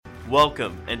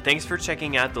Welcome, and thanks for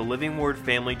checking out the Living Word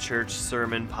Family Church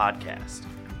Sermon Podcast.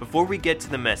 Before we get to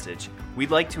the message,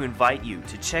 we'd like to invite you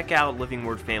to check out Living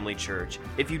Word Family Church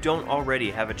if you don't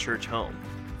already have a church home.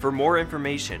 For more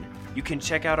information, you can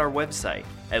check out our website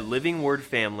at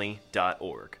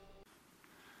livingwordfamily.org.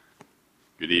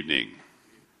 Good evening.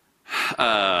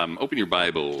 Open your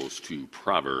Bibles to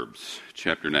Proverbs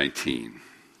chapter 19.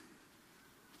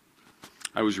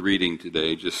 I was reading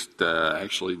today, just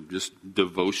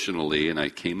devotionally, and I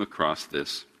came across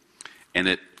this,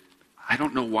 and I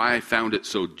don't know why I found it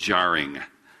so jarring,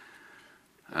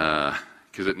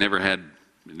 because it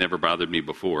never bothered me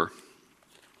before,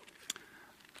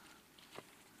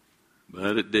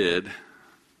 but it did,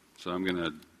 so I'm going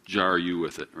to jar you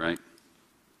with it, right?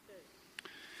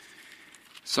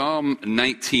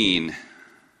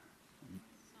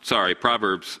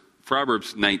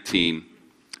 Proverbs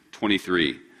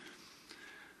 19:23.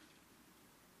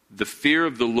 The fear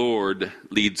of the Lord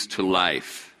leads to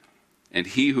life, and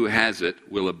he who has it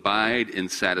will abide in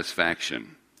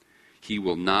satisfaction. He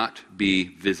will not be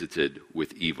visited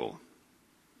with evil.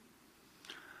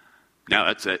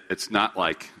 Now, it's not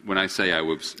like when I say I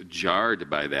was jarred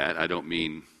by that, I don't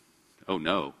mean, oh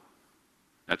no,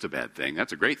 that's a bad thing.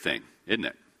 That's a great thing, isn't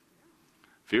it?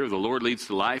 Fear of the Lord leads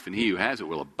to life, and he who has it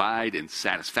will abide in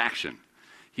satisfaction.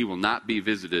 He will not be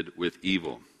visited with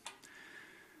evil.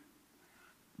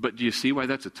 But do you see why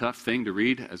that's a tough thing to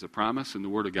read as a promise in the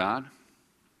Word of God?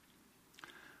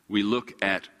 We look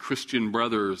at Christian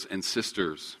brothers and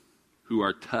sisters who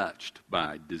are touched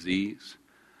by disease,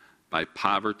 by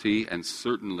poverty, and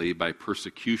certainly by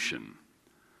persecution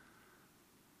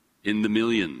in the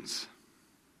millions.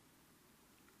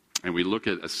 And we look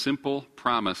at a simple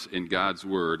promise in God's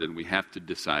Word, and we have to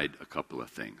decide a couple of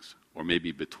things, or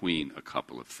maybe between a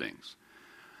couple of things.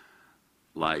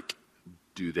 Like,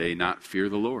 do they not fear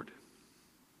the Lord?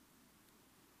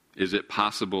 Is it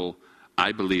possible,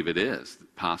 I believe it is,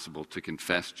 possible to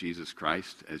confess Jesus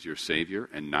Christ as your Savior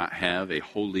and not have a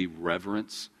holy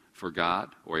reverence for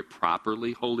God, or a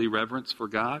properly holy reverence for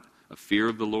God, a fear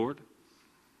of the Lord?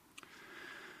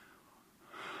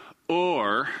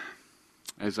 Or,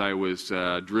 as I was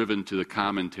driven to the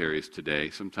commentaries today,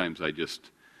 sometimes I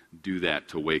just do that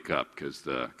to wake up because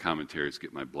the commentaries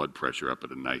get my blood pressure up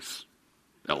at a nice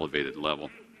elevated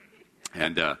level.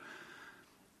 And a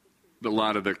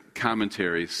lot of the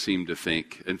commentaries seem to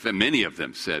think, and many of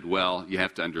them said, well, you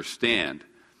have to understand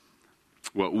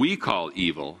what we call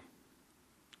evil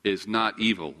is not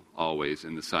evil always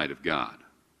in the sight of God,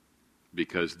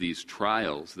 because these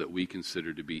trials that we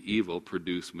consider to be evil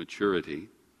produce maturity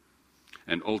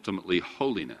and ultimately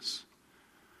holiness.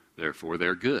 Therefore,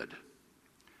 they're good.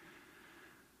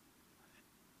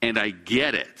 And I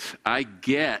get it. I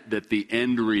get that the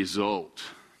end result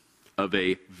of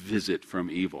a visit from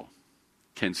evil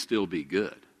can still be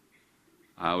good.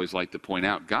 I always like to point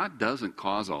out, God doesn't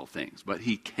cause all things, but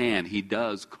He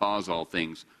does cause all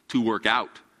things to work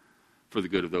out for the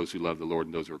good of those who love the Lord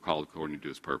and those who are called according to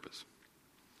His purpose.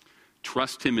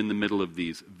 Trust Him in the middle of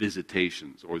these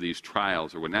visitations or these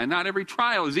trials. Not every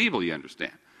trial is evil, you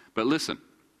understand. But listen.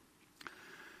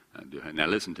 Now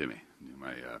listen to me.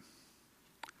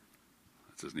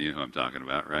 You know who I'm talking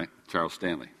about, right? Charles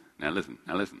Stanley. Now listen.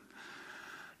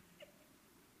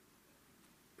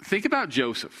 Think about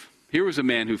Joseph. Here was a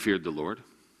man who feared the Lord,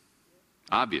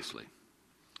 obviously.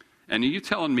 And are you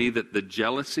telling me that the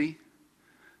jealousy,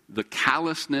 the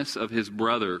callousness of his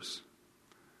brothers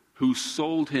who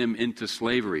sold him into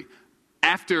slavery,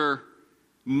 after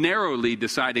narrowly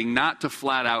deciding not to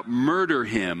flat out murder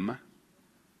him,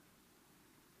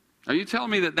 are you telling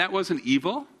me that wasn't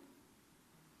evil?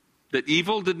 That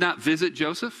evil did not visit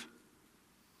Joseph?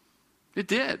 It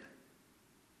did.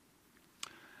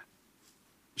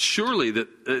 Surely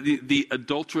the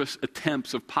adulterous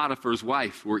attempts of Potiphar's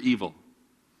wife were evil.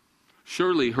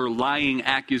 Surely her lying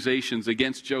accusations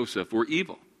against Joseph were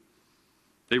evil.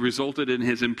 They resulted in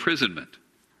his imprisonment.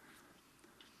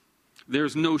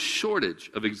 There's no shortage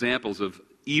of examples of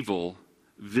evil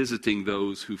visiting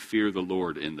those who fear the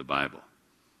Lord in the Bible.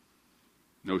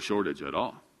 No shortage at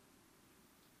all.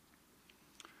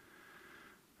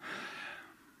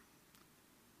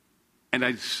 And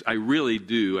I really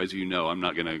do, as you know, I'm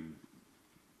not going to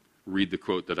read the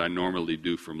quote that I normally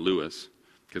do from Lewis,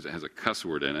 because it has a cuss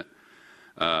word in it.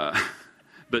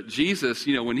 But Jesus,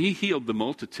 when He healed the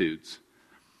multitudes,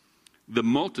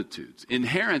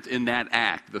 inherent in that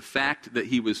act, the fact that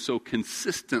He so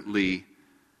consistently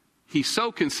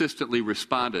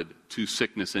responded to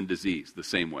sickness and disease the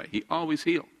same way. He always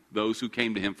healed those who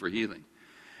came to Him for healing.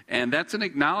 And that's an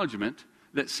acknowledgement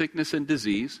that sickness and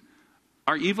disease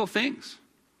are evil things.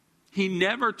 He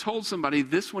never told somebody,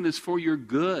 this one is for your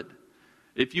good.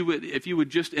 If you would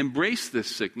just embrace this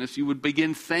sickness, you would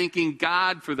begin thanking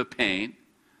God for the pain,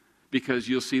 because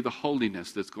you'll see the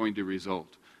holiness that's going to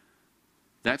result.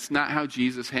 That's not how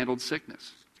Jesus handled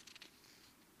sickness.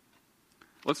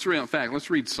 Let's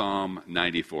read Psalm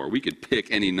 94. We could pick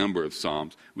any number of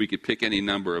Psalms. We could pick any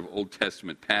number of Old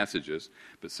Testament passages.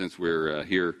 But since we're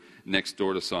here next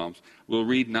door to Psalms, we'll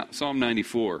read Psalm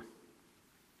 94.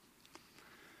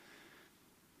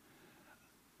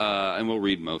 And we'll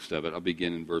read most of it. I'll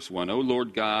begin in verse 1. O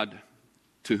Lord God,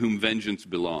 to whom vengeance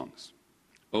belongs.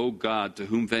 O God, to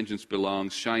whom vengeance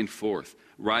belongs, shine forth.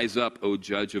 Rise up, O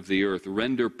judge of the earth.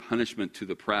 Render punishment to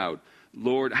the proud.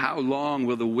 Lord, how long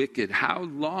will the wicked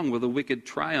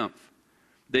triumph?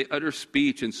 They utter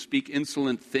speech and speak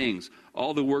insolent things.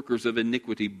 All the workers of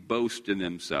iniquity boast in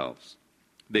themselves.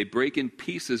 They break in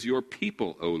pieces your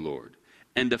people, O Lord,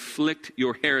 and afflict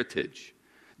your heritage.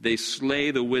 They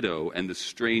slay the widow and the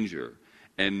stranger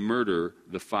and murder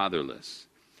the fatherless.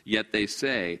 Yet they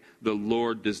say, the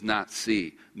Lord does not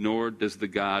see, nor does the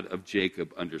God of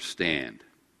Jacob understand.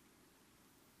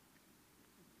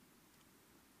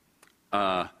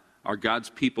 Are God's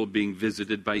people being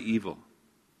visited by evil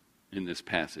in this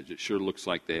passage? It sure looks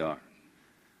like they are.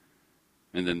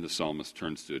 And then the psalmist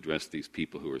turns to address these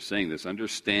people who are saying this.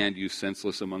 Understand, you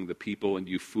senseless among the people, and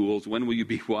you fools, when will you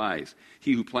be wise?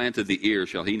 He who planted the ear,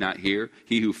 shall he not hear?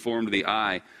 He who formed the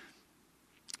eye,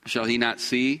 shall he not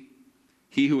see?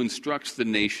 He who instructs the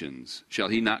nations, shall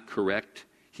he not correct?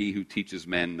 He who teaches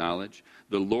man knowledge?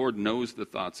 The Lord knows the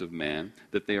thoughts of man,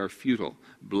 that they are futile.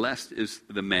 Blessed is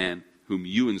the man whom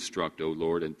you instruct, O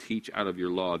Lord, and teach out of your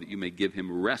law, that you may give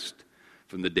him rest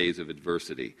from the days of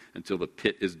adversity, until the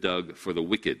pit is dug for the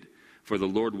wicked. For the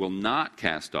Lord will not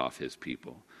cast off his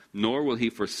people, nor will he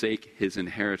forsake his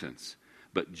inheritance.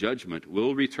 But judgment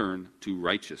will return to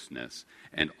righteousness,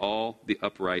 and all the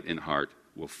upright in heart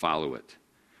will follow it.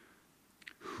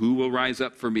 Who will rise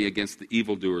up for me against the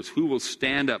evildoers? Who will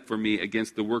stand up for me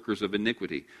against the workers of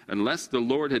iniquity? Unless the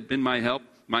Lord had been my help,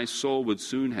 my soul would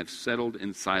soon have settled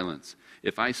in silence.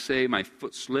 If I say my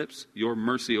foot slips, your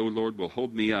mercy, O Lord, will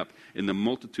hold me up. In the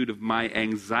multitude of my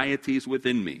anxieties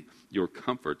within me, your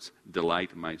comforts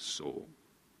delight my soul.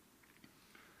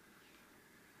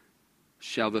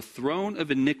 Shall the throne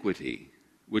of iniquity,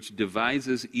 which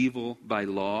devises evil by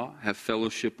law, have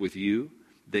fellowship with you?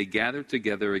 They gather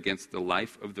together against the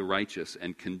life of the righteous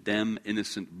and condemn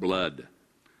innocent blood.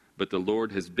 But the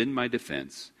Lord has been my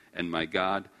defense, and my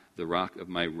God, the rock of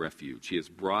my refuge. He has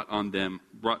brought on them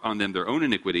their own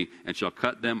iniquity, and shall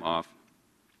cut them off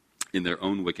in their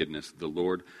own wickedness. The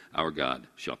Lord our God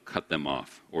shall cut them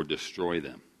off, or destroy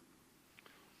them.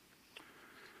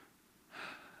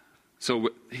 So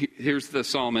here's the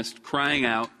psalmist crying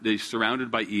out that he's surrounded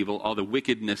by evil, all the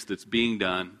wickedness that's being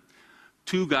done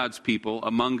to God's people,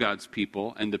 among God's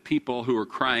people, and the people who are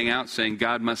crying out saying,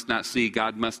 God must not see,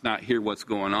 God must not hear what's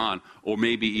going on, or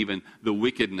maybe even the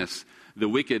wickedness. The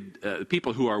wicked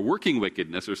people who are working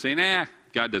wickedness are saying,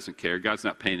 God doesn't care. God's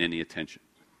not paying any attention.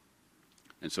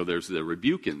 And so there's the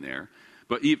rebuke in there.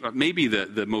 But maybe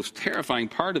the most terrifying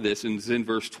part of this is in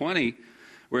verse 20,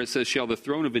 where it says, shall the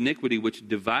throne of iniquity which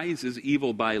devises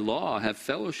evil by law have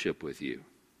fellowship with you?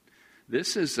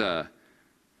 This is, the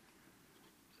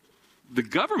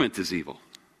government is evil.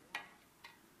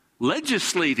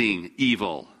 Legislating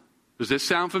evil. Does this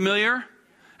sound familiar?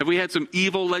 Have we had some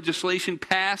evil legislation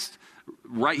passed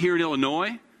right here in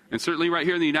Illinois, and certainly right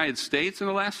here in the United States in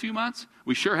the last few months?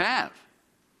 We sure have.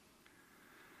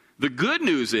 The good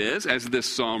news is, as this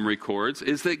psalm records,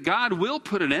 is that God will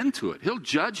put an end to it. He'll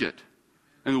judge it,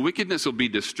 and the wickedness will be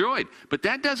destroyed. But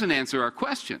that doesn't answer our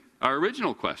question, our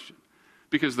original question,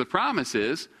 because the promise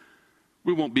is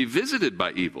we won't be visited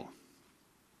by evil.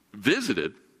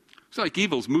 Visited? It's like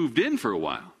evil's moved in for a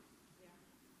while.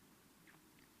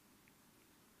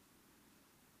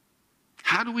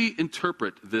 How do we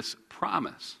interpret this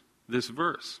promise, this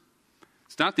verse?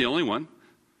 It's not the only one.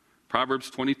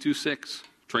 Proverbs 22:6,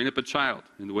 train up a child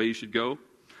in the way he should go.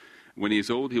 When he is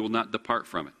old, he will not depart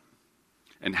from it.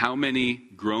 And how many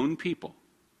grown people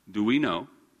do we know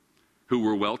who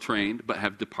were well trained but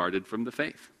have departed from the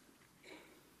faith?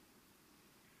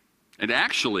 And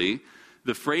actually,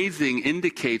 the phrasing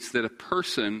indicates that a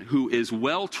person who is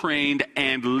well trained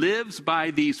and lives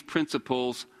by these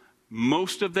principles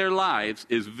most of their lives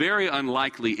is very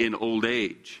unlikely in old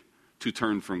age to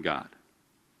turn from God.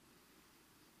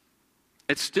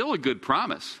 It's still a good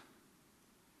promise.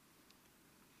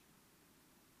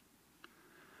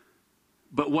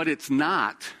 But what it's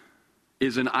not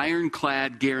is an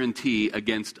ironclad guarantee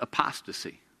against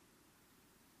apostasy.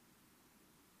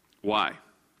 Why?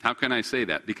 How can I say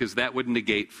that? Because that would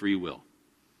negate free will.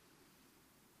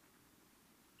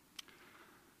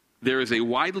 There is a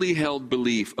widely held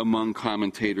belief among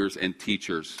commentators and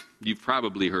teachers, you've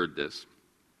probably heard this,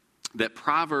 that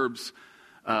Proverbs,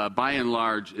 by and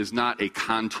large, is not a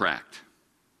contract.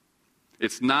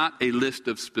 It's not a list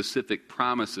of specific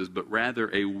promises, but rather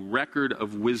a record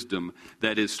of wisdom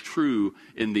that is true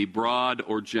in the broad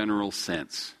or general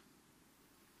sense.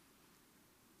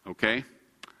 Okay?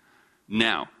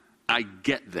 Now, I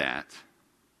get that,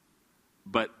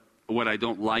 but what I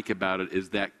don't like about it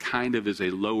is that kind of is a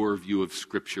lower view of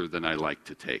Scripture than I like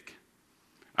to take.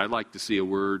 I like to see a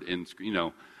word in,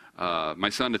 my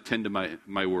son, attend to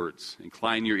my words.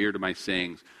 Incline your ear to my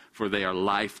sayings, for they are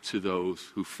life to those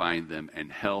who find them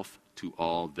and health to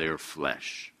all their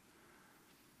flesh.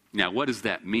 Now, what does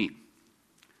that mean?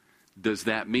 Does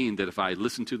that mean that if I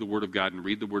listen to the Word of God and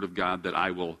read the Word of God that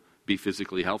I will be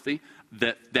physically healthy?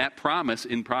 That promise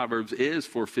in Proverbs is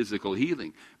for physical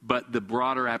healing. But the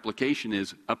broader application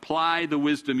is apply the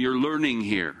wisdom you're learning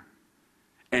here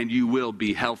and you will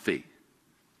be healthy.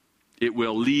 It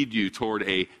will lead you toward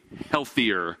a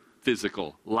healthier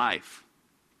physical life.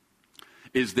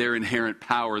 Is there inherent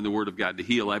power in the Word of God to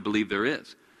heal? I believe there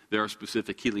is. There are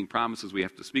specific healing promises we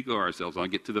have to speak over ourselves. I'll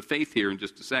get to the faith here in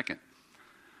just a second.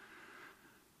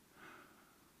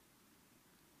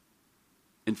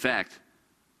 In fact,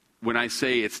 when I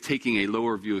say it's taking a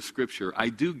lower view of Scripture, I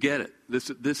do get it.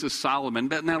 This is Solomon.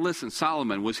 But now listen,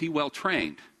 Solomon, was he well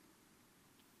trained?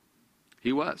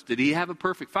 He was. Did he have a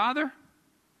perfect father?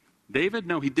 David?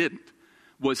 No, he didn't.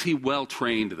 Was he well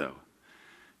trained, though?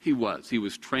 He was. He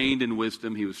was trained in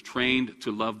wisdom. He was trained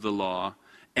to love the law.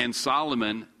 And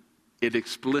Solomon, it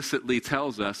explicitly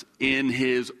tells us, in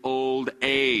his old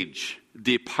age,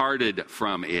 departed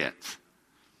from it.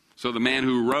 So the man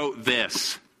who wrote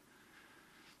this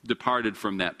departed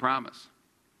from that promise.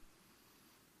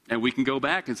 And we can go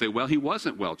back and say, well, he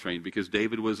wasn't well trained because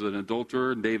David was an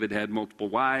adulterer and David had multiple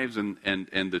wives and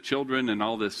the children and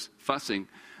all this fussing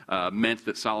meant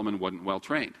that Solomon wasn't well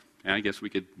trained. And I guess we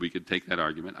could take that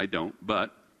argument. I don't.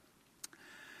 But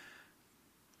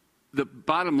the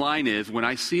bottom line is when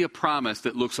I see a promise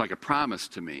that looks like a promise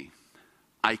to me,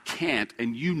 I can't,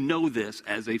 and you know this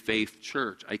as a faith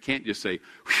church, I can't just say,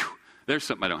 whew, there's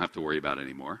something I don't have to worry about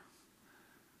anymore.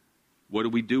 What do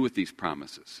we do with these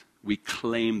promises? We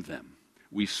claim them.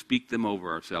 We speak them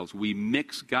over ourselves. We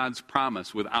mix God's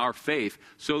promise with our faith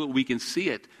so that we can see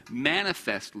it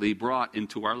manifestly brought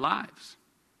into our lives.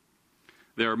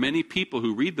 There are many people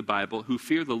who read the Bible who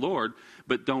fear the Lord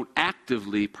but don't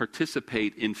actively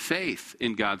participate in faith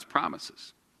in God's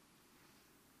promises.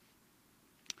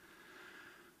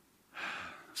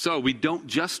 So we don't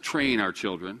just train our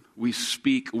children, we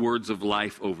speak words of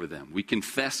life over them. We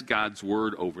confess God's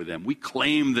word over them. We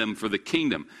claim them for the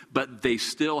kingdom, but they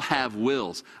still have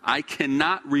wills. I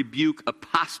cannot rebuke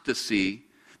apostasy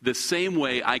the same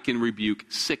way I can rebuke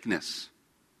sickness.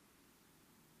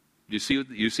 You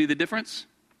see the difference?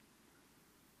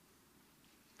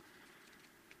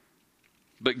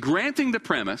 But granting the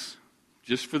premise,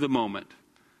 just for the moment,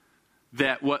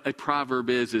 that what a proverb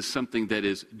is something that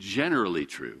is generally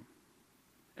true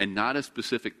and not a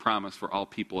specific promise for all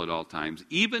people at all times.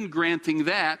 Even granting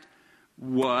that,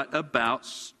 what about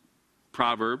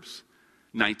Proverbs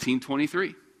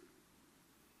 19:23?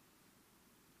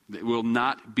 It will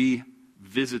not be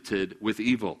visited with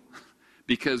evil,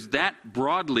 because that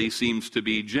broadly seems to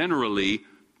be generally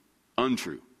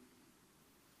untrue.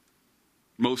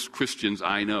 Most Christians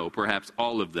I know, perhaps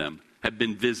all of them, have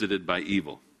been visited by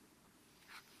evil.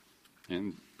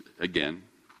 And again,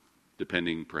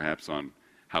 depending perhaps on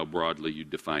how broadly you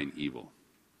define evil.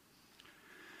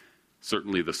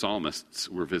 Certainly the psalmists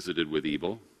were visited with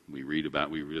evil. We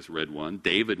just read one.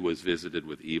 David was visited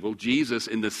with evil. Jesus,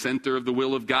 in the center of the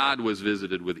will of God, was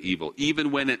visited with evil.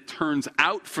 Even when it turns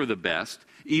out for the best,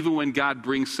 even when God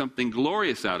brings something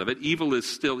glorious out of it, evil is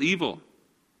still evil.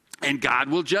 And God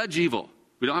will judge evil.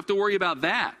 We don't have to worry about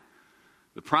that.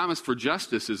 The promise for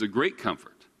justice is a great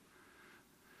comfort.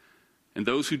 And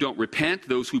those who don't repent,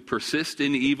 those who persist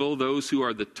in evil, those who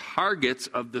are the targets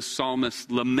of the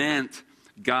psalmist's lament,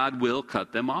 God will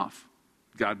cut them off.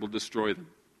 God will destroy them.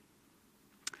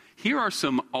 Here are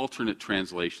some alternate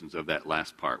translations of that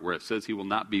last part where it says he will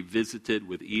not be visited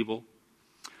with evil.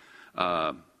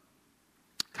 Common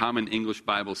English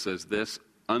Bible says this,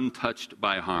 untouched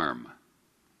by harm.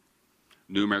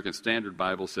 New American Standard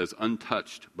Bible says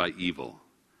untouched by evil.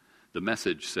 The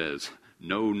Message says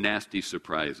no nasty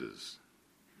surprises.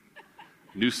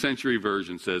 New Century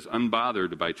Version says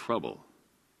unbothered by trouble.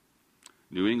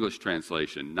 New English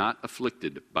Translation, not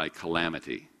afflicted by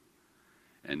calamity.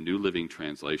 And New Living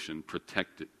Translation,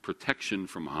 protection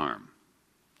from harm.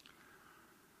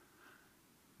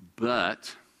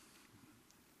 But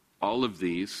all of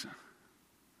these,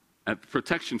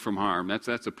 protection from harm,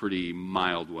 that's a pretty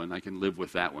mild one. I can live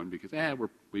with that one because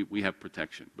we have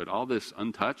protection. But all this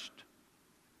untouched,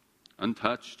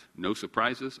 no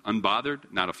surprises,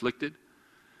 unbothered, not afflicted,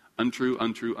 untrue,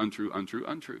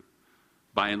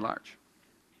 by and large.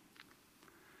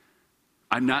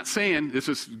 I'm not saying, this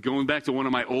is going back to one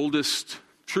of my oldest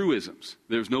truisms,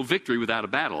 there's no victory without a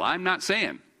battle. I'm not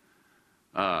saying,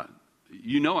 I'm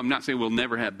not saying we'll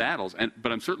never have battles,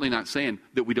 but I'm certainly not saying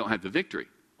that we don't have the victory.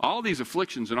 All these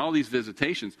afflictions and all these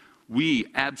visitations, we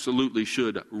absolutely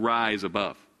should rise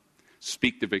above.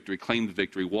 Speak the victory, claim the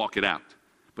victory, walk it out.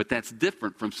 But that's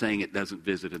different from saying it doesn't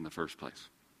visit in the first place.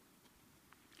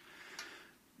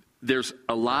 There's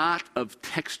a lot of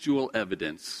textual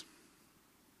evidence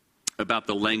about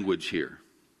the language here,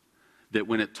 that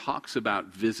when it talks about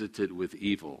visited with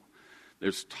evil,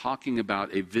 there's talking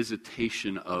about a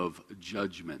visitation of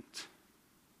judgment.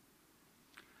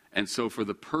 And so for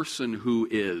the person who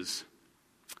is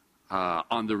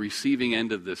on the receiving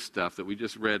end of this stuff that we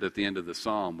just read at the end of the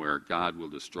psalm, where God will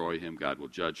destroy him, God will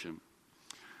judge him,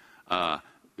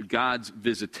 God's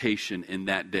visitation in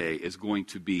that day is going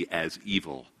to be as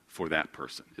evil for that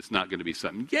person. It's not going to be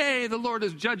something, yay, the Lord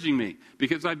is judging me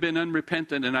because I've been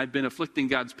unrepentant and I've been afflicting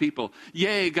God's people.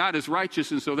 Yay, God is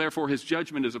righteous and so therefore his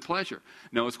judgment is a pleasure.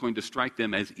 No, it's going to strike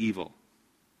them as evil,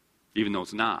 even though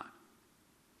it's not.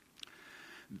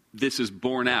 This is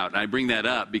borne out. I bring that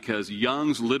up because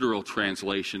Young's literal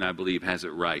translation, I believe, has it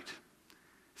right. It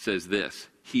says this,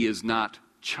 he is not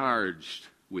charged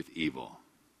with evil.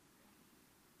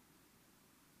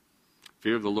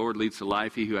 Fear of the Lord leads to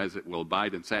life. He who has it will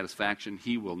abide in satisfaction.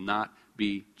 He will not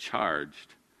be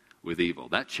charged with evil.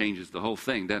 That changes the whole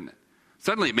thing, doesn't it?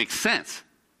 Suddenly it makes sense.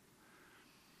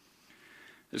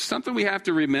 There's something we have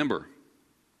to remember.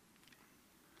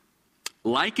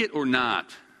 Like it or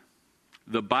not,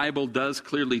 the Bible does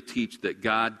clearly teach that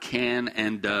God can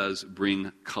and does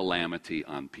bring calamity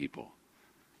on people,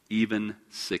 even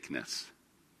sickness.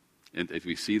 And if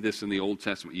we see this in the Old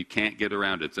Testament, you can't get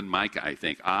around it. It's in Micah, I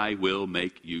think. I will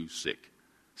make you sick,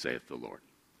 saith the Lord.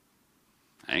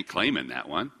 I ain't claiming that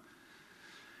one.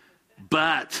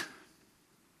 But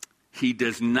he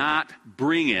does not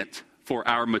bring it for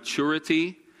our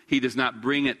maturity. He does not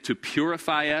bring it to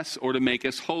purify us or to make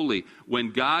us holy.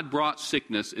 When God brought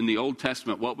sickness in the Old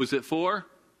Testament, what was it for?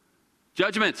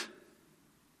 Judgment.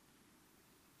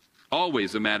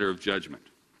 Always a matter of judgment.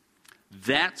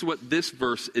 That's what this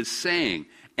verse is saying.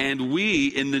 And we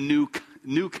in the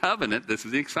new covenant, this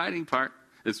is the exciting part.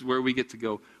 This is where we get to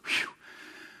go, whew.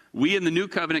 We in the new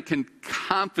covenant can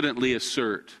confidently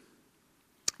assert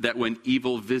that when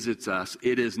evil visits us,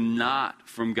 it is not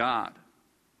from God.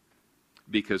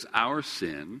 Because our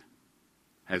sin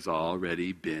has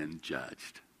already been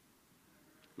judged.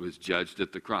 It was judged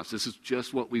at the cross. This is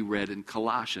just what we read in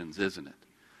Colossians, isn't it?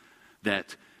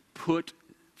 That put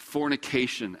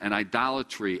fornication and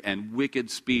idolatry and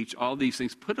wicked speech, all these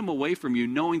things, put them away from you,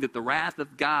 knowing that the wrath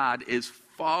of God is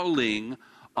falling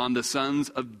on the sons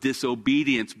of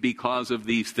disobedience because of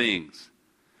these things.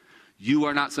 You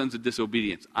are not sons of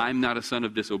disobedience. I'm not a son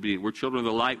of disobedience. We're children of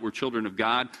the light. We're children of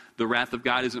God. The wrath of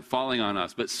God isn't falling on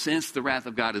us. But since the wrath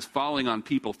of God is falling on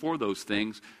people for those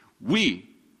things, we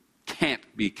can't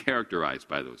be characterized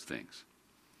by those things.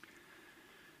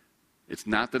 It's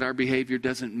not that our behavior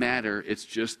doesn't matter. It's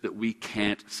just that we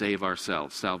can't save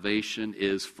ourselves. Salvation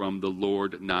is from the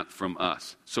Lord, not from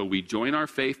us. So we join our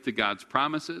faith to God's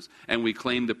promises, and we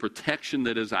claim the protection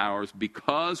that is ours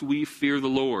because we fear the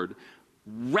Lord,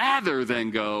 rather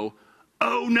than go,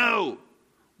 oh no,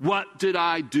 what did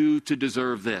I do to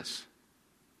deserve this?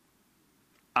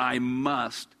 I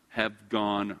must have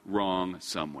gone wrong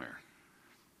somewhere.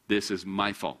 This is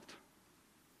my fault.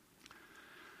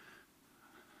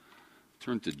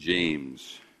 Turn to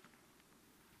James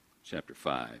chapter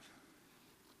 5.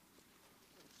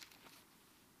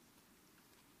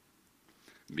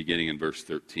 Beginning in verse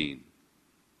 13.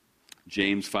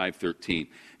 James 5:13.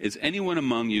 Is anyone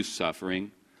among you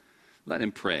suffering? Let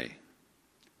him pray.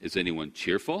 Is anyone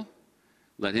cheerful?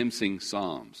 Let him sing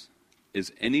psalms.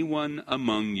 Is anyone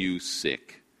among you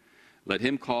sick? Let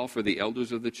him call for the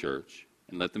elders of the church,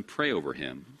 and let them pray over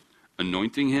him,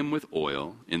 anointing him with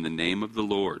oil in the name of the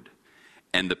Lord.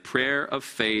 And the prayer of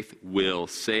faith will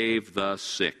save the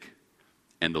sick,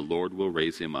 and the Lord will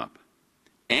raise him up.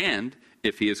 And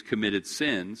if he has committed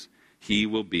sins, he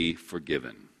will be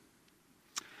forgiven.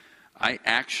 I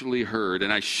actually heard,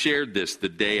 and I shared this the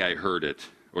day I heard it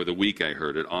or the week I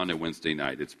heard it, on a Wednesday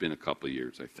night. It's been a couple of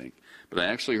years, I think. But I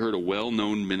actually heard a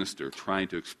well-known minister trying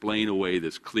to explain away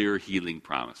this clear healing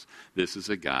promise. This is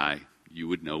a guy, you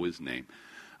would know his name,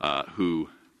 who,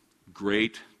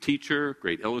 great teacher,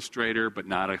 great illustrator, but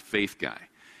not a faith guy.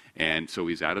 And so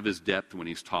he's out of his depth when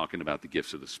he's talking about the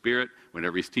gifts of the Spirit.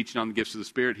 Whenever he's teaching on the gifts of the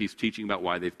Spirit, he's teaching about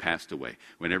why they've passed away.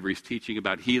 Whenever he's teaching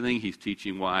about healing, he's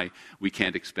teaching why we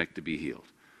can't expect to be healed.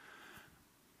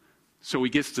 So he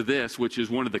gets to this, which is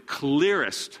one of the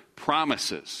clearest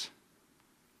promises.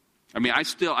 I mean,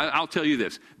 I'll tell you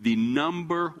this. The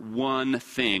number one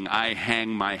thing I hang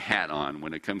my hat on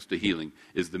when it comes to healing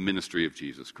is the ministry of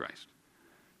Jesus Christ.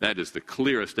 That is the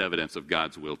clearest evidence of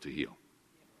God's will to heal.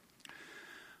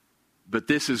 But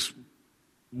this is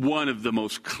one of the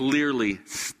most clearly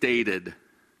stated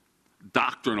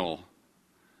doctrinal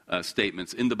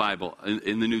statements in the Bible,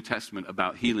 in the New Testament,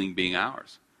 about healing being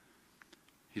ours.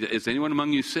 Is anyone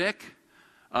among you sick?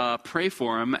 Pray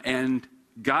for him, and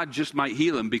God just might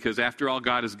heal him, because after all,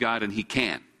 God is God and he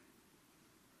can.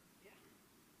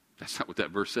 That's not what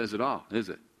that verse says at all, is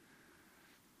it?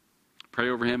 Pray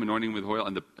over him, anointing him with oil,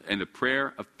 and the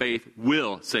prayer of faith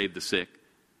will save the sick.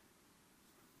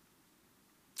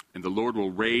 And the Lord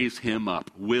will raise him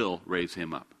up, will raise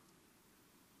him up.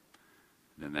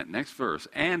 Then that next verse,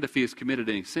 and if he has committed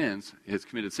any sins,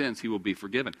 he will be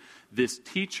forgiven. This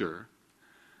teacher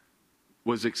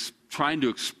was trying to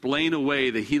explain away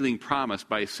the healing promise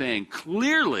by saying,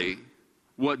 clearly,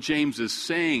 what James is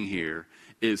saying here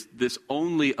is this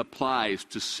only applies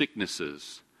to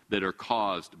sicknesses that are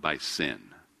caused by sin.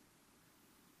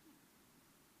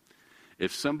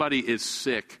 If somebody is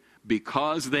sick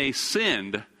because they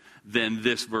sinned, then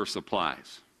this verse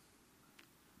applies.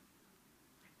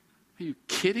 Are you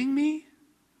kidding me?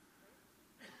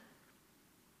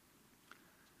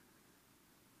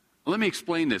 Let me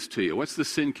explain this to you. What's the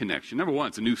sin connection? Number one,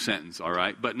 it's a new sentence, all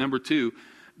right? But number two,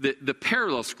 the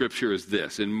parallel scripture is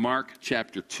this, in Mark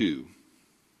chapter 2,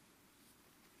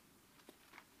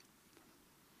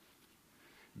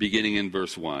 beginning in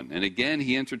verse 1. And again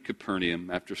he entered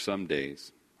Capernaum after some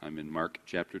days. I'm in Mark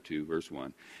chapter 2, verse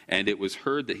 1. And it was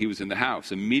heard that he was in the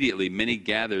house. Immediately many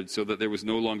gathered, so that there was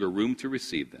no longer room to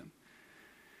receive them,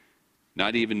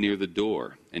 not even near the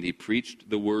door. And he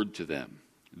preached the word to them.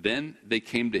 Then they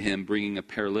came to him, bringing a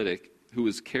paralytic who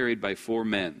was carried by 4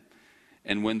 men.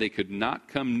 And when they could not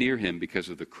come near him because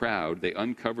of the crowd, they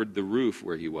uncovered the roof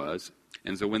where he was.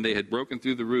 And so when they had broken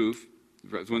through the roof,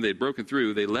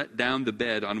 they let down the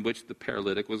bed on which the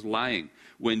paralytic was lying.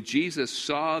 When Jesus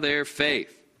saw their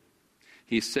faith,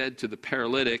 he said to the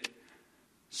paralytic,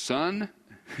 "Son,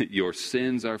 your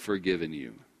sins are forgiven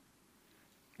you."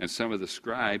 And some of the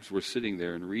scribes were sitting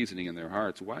there and reasoning in their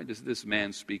hearts, "Why does this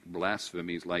man speak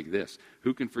blasphemies like this?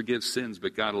 Who can forgive sins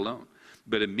but God alone?"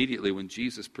 But immediately when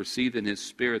Jesus perceived in his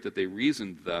spirit that they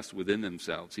reasoned thus within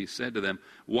themselves, he said to them,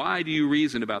 "Why do you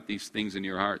reason about these things in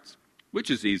your hearts? Which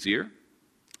is easier,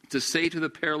 to say to the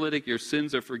paralytic, 'Your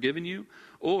sins are forgiven you,'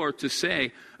 or to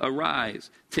say, 'Arise,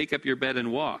 take up your bed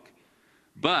and walk'?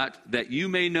 But that you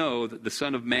may know that the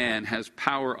Son of Man has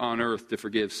power on earth to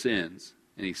forgive sins."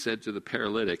 And he said to the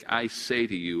paralytic, "I say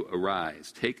to you,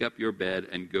 arise, take up your bed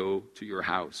and go to your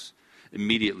house."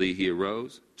 Immediately he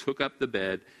arose, took up the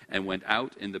bed, and went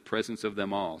out in the presence of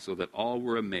them all, so that all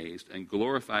were amazed and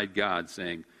glorified God,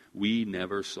 saying, "We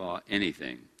never saw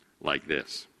anything like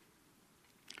this."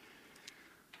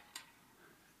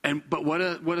 But what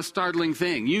a startling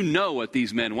thing. You know what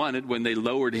these men wanted when they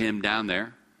lowered him down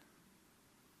there.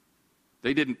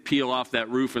 They didn't peel off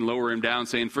that roof and lower him down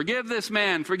saying, "Forgive this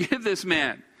man, forgive this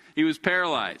man." He was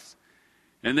paralyzed.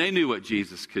 And they knew what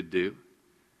Jesus could do.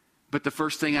 But the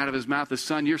first thing out of his mouth is,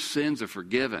 "Son, your sins are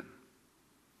forgiven."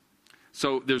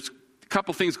 So there's a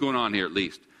couple things going on here at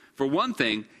least. For one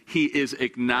thing, he is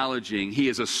acknowledging, he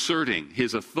is asserting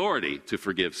his authority to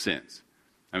forgive sins.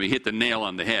 I mean, hit the nail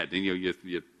on the head. And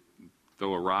you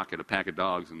throw a rock at a pack of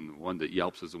dogs, and the one that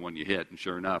yelps is the one you hit. And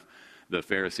sure enough, the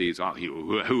Pharisees,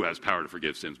 who has power to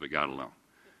forgive sins but God alone?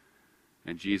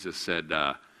 And Jesus said,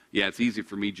 yeah, it's easy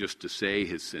for me just to say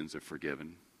his sins are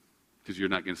forgiven, because you're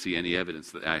not going to see any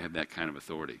evidence that I have that kind of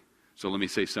authority. So let me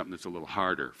say something that's a little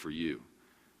harder for you.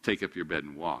 Take up your bed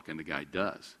and walk. And the guy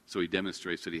does. So he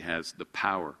demonstrates that he has the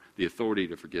power, the authority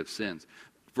to forgive sins.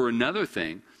 For another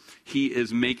thing, he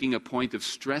is making a point of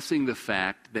stressing the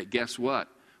fact that, guess what?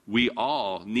 We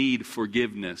all need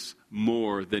forgiveness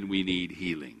more than we need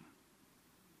healing.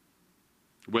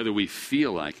 Whether we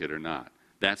feel like it or not.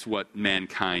 That's what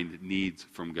mankind needs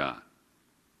from God.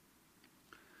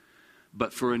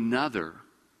 But for another,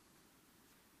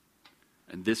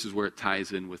 and this is where it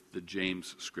ties in with the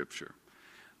James scripture,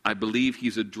 I believe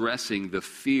he's addressing the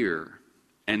fear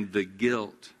and the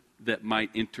guilt that might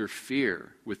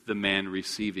interfere with the man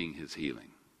receiving his healing.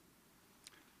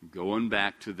 Going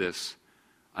back to this,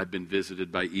 I've been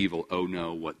visited by evil. Oh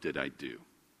no, what did I do?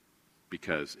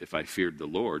 Because if I feared the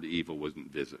Lord, evil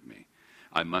wouldn't visit me.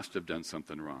 I must have done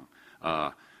something wrong.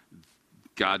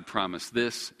 God promised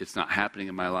this. It's not happening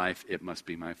in my life. It must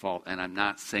be my fault. And I'm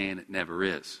not saying it never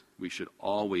is. We should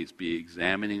always be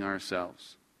examining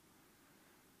ourselves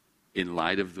in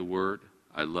light of the Word.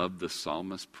 I love the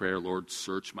psalmist's prayer, Lord,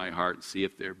 search my heart and see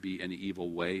if there be any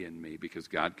evil way in me, because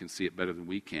God can see it better than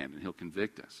we can, and he'll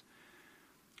convict us.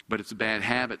 But it's a bad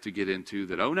habit to get into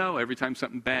that, oh no, every time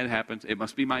something bad happens, it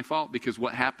must be my fault, because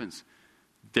what happens?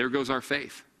 There goes our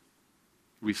faith.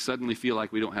 We suddenly feel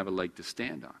like we don't have a leg to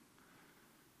stand on.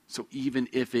 So even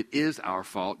if it is our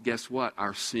fault, guess what?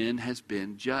 Our sin has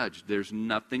been judged. There's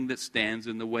nothing that stands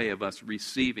in the way of us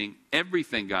receiving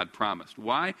everything God promised.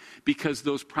 Why? Because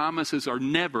those promises are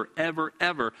never, ever,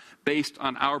 ever based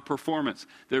on our performance.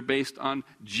 They're based on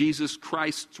Jesus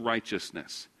Christ's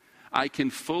righteousness. I can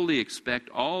fully expect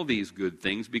all these good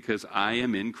things because I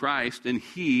am in Christ and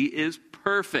he is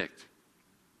perfect.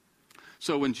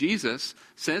 So when Jesus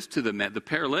says to the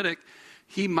paralytic,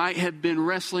 he might have been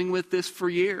wrestling with this for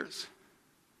years.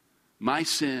 My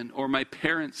sin or my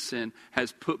parents' sin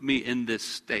has put me in this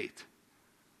state.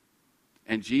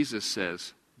 And Jesus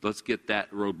says, let's get that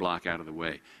roadblock out of the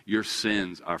way. Your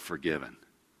sins are forgiven.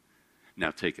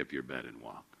 Now take up your bed and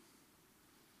walk.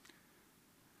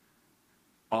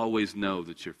 Always know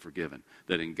that you're forgiven,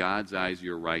 that in God's eyes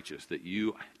you're righteous, that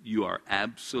you are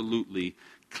absolutely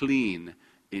clean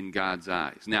in God's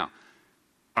eyes. Now,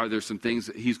 are there some things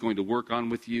that he's going to work on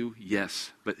with you?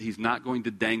 Yes, but he's not going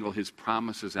to dangle his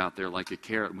promises out there like a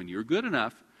carrot. When you're good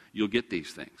enough, you'll get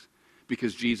these things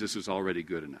because Jesus is already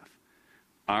good enough.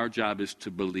 Our job is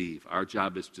to believe. Our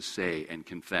job is to say and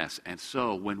confess. And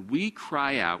so when we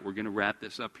cry out, we're going to wrap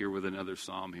this up here with another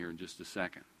psalm here in just a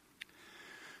second.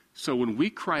 So when we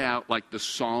cry out like the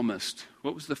psalmist,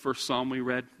 what was the first psalm we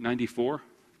read? 94?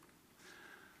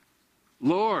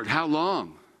 Lord, how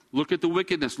long? Look at the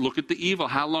wickedness. Look at the evil.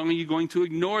 How long are you going to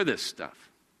ignore this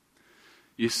stuff?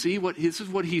 You see, this is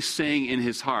what he's saying in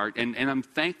his heart. And I'm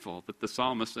thankful that the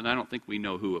psalmist, and I don't think we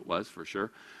know who it was for sure,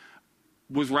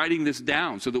 was writing this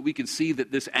down so that we could see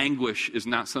that this anguish is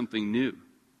not something new.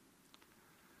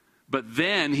 But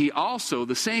then he also,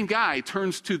 the same guy,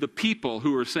 turns to the people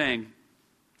who are saying,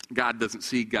 God doesn't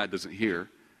see, God doesn't hear,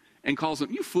 and calls them,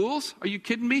 you fools, are you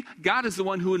kidding me? God is the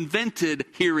one who invented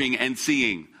hearing and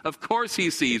seeing. Of course he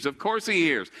sees, of course he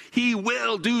hears. He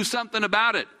will do something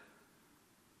about it.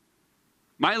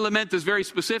 My lament is very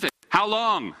specific. How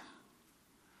long?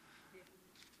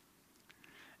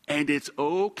 And it's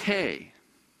okay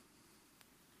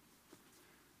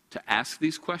to ask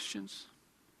these questions,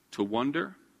 to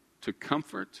wonder, to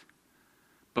comfort,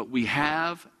 but we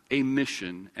have a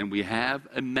mission and we have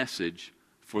a message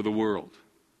for the world.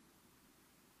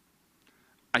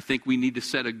 I think we need to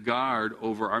set a guard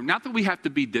over our, not that we have to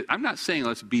be, I'm not saying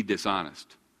let's be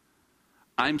dishonest.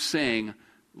 I'm saying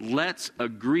let's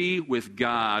agree with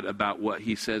God about what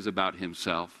he says about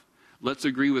himself. Let's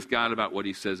agree with God about what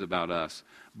he says about us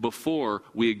before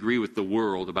we agree with the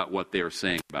world about what they're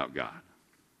saying about God.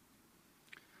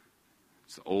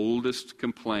 It's the oldest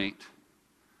complaint.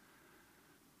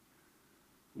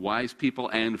 Wise people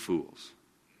and fools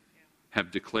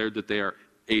have declared that they are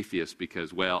atheists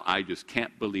because, well, I just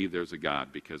can't believe there's a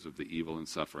God because of the evil and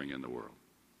suffering in the world.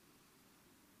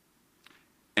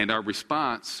 And our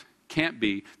response can't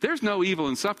be, there's no evil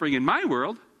and suffering in my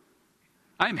world.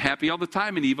 I'm happy all the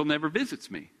time and evil never visits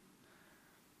me.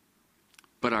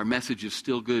 But our message is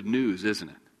still good news, isn't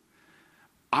it?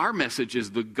 Our message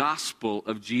is the gospel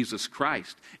of Jesus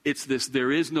Christ. It's this,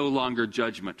 there is no longer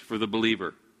judgment for the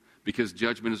believer because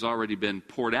judgment has already been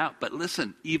poured out. But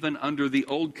listen, even under the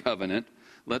old covenant,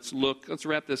 let's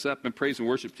wrap this up. And praise and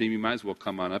worship team, you might as well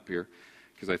come on up here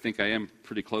because I think I am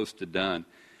pretty close to done.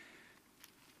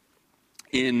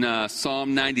 In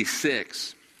Psalm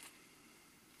 96,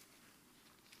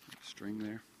 string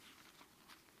there.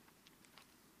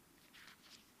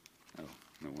 Oh,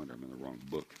 no wonder I'm in the wrong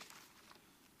book.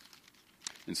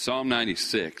 In Psalm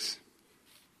 96,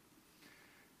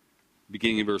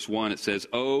 beginning in verse 1, it says,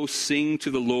 "Oh, sing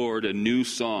to the Lord a new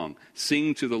song.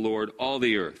 Sing to the Lord all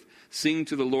the earth. Sing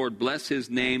to the Lord, bless his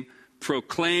name.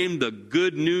 Proclaim the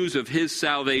good news of his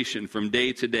salvation from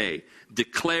day to day.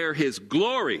 Declare his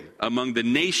glory among the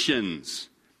nations,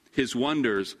 his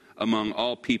wonders among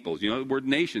all peoples." You know what the word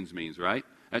nations means, right?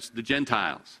 That's the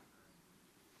Gentiles.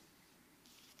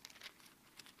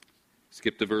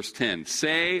 Skip to verse 10.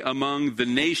 Say among the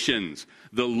nations,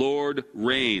 the Lord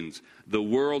reigns. The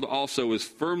world also is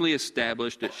firmly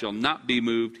established. It shall not be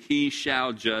moved. He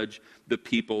shall judge the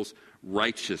peoples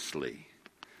righteously.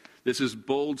 This is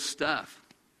bold stuff.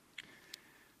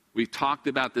 We've talked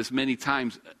about this many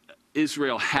times.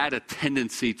 Israel had a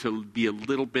tendency to be a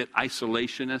little bit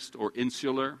isolationist or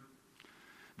insular.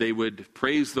 They would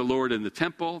praise the Lord in the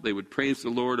temple. They would praise the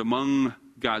Lord among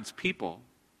God's people.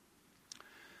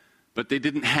 But they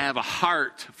didn't have a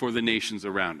heart for the nations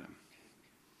around them.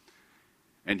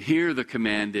 And here the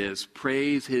command is,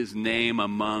 praise his name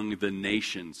among the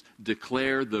nations.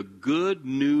 Declare the good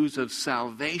news of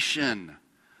salvation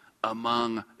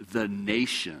among the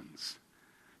nations.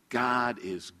 God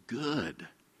is good.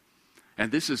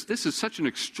 And this is such an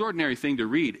extraordinary thing to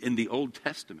read in the Old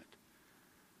Testament.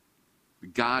 The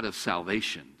God of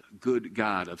salvation, good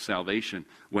God of salvation.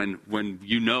 When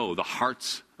you know the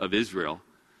hearts of Israel,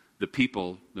 the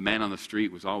people, the man on the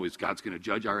street was always, God's going to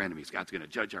judge our enemies. God's going to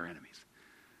judge our enemies.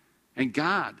 And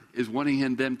God is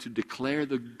wanting them to declare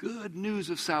the good news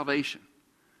of salvation.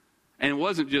 And it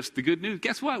wasn't just the good news.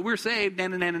 Guess what? We're saved. Na,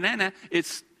 na, na, na, na.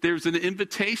 There's an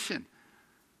invitation.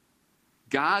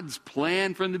 God's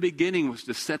plan from the beginning was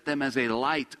to set them as a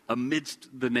light amidst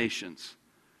the nations.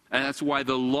 And that's why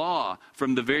the law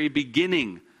from the very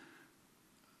beginning,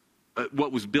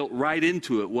 what was built right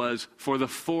into it was for the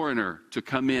foreigner to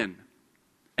come in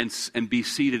and be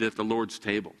seated at the Lord's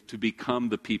table, to become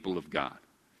the people of God.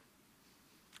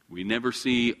 We never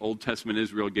see Old Testament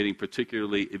Israel getting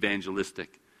particularly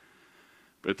evangelistic.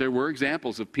 But there were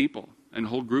examples of people and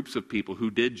whole groups of people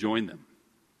who did join them.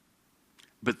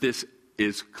 But this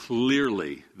is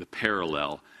clearly the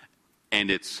parallel,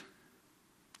 and it's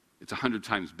 100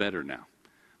 times better now,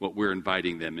 what we're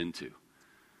inviting them into.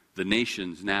 The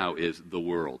nations now is the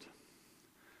world.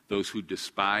 Those who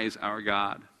despise our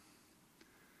God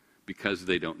because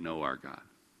they don't know our God.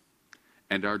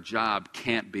 And our job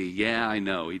can't be, yeah, I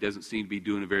know, he doesn't seem to be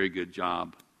doing a very good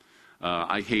job.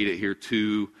 I hate it here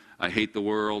too. I hate the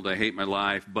world. I hate my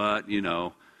life. But,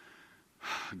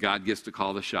 God gets to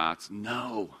call the shots.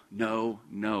 No.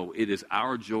 It is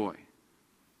our joy.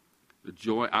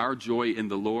 Our joy in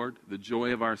the Lord, the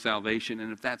joy of our salvation.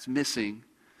 And if that's missing,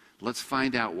 let's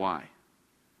find out why.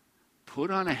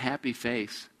 Put on a happy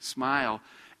face, smile,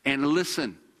 and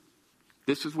listen.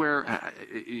 This is where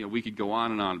we could go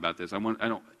on and on about this.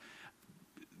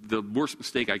 The worst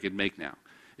mistake I could make now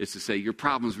is to say your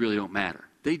problems really don't matter.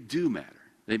 They do matter.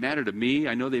 They matter to me.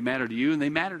 I know they matter to you, and they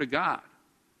matter to God.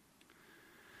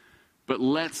 But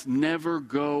let's never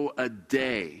go a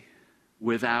day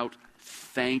without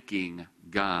thanking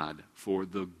God for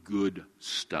the good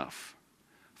stuff,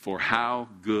 for how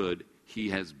good he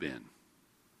has been.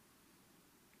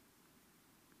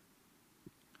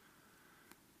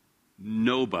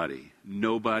 Nobody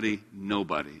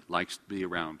likes to be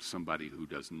around somebody who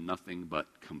does nothing but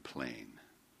complain.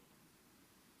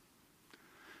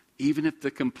 Even if the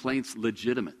complaint's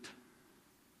legitimate.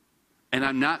 And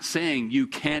I'm not saying you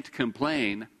can't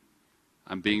complain.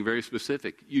 I'm being very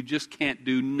specific. You just can't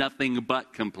do nothing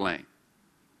but complain.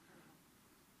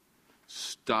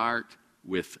 Start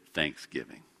with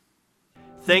thanksgiving.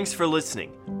 Thanks for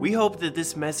listening. We hope that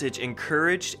this message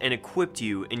encouraged and equipped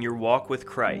you in your walk with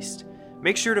Christ.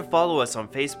 Make sure to follow us on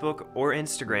Facebook or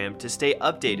Instagram to stay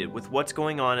updated with what's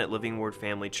going on at Living Word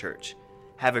Family Church.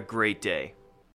 Have a great day.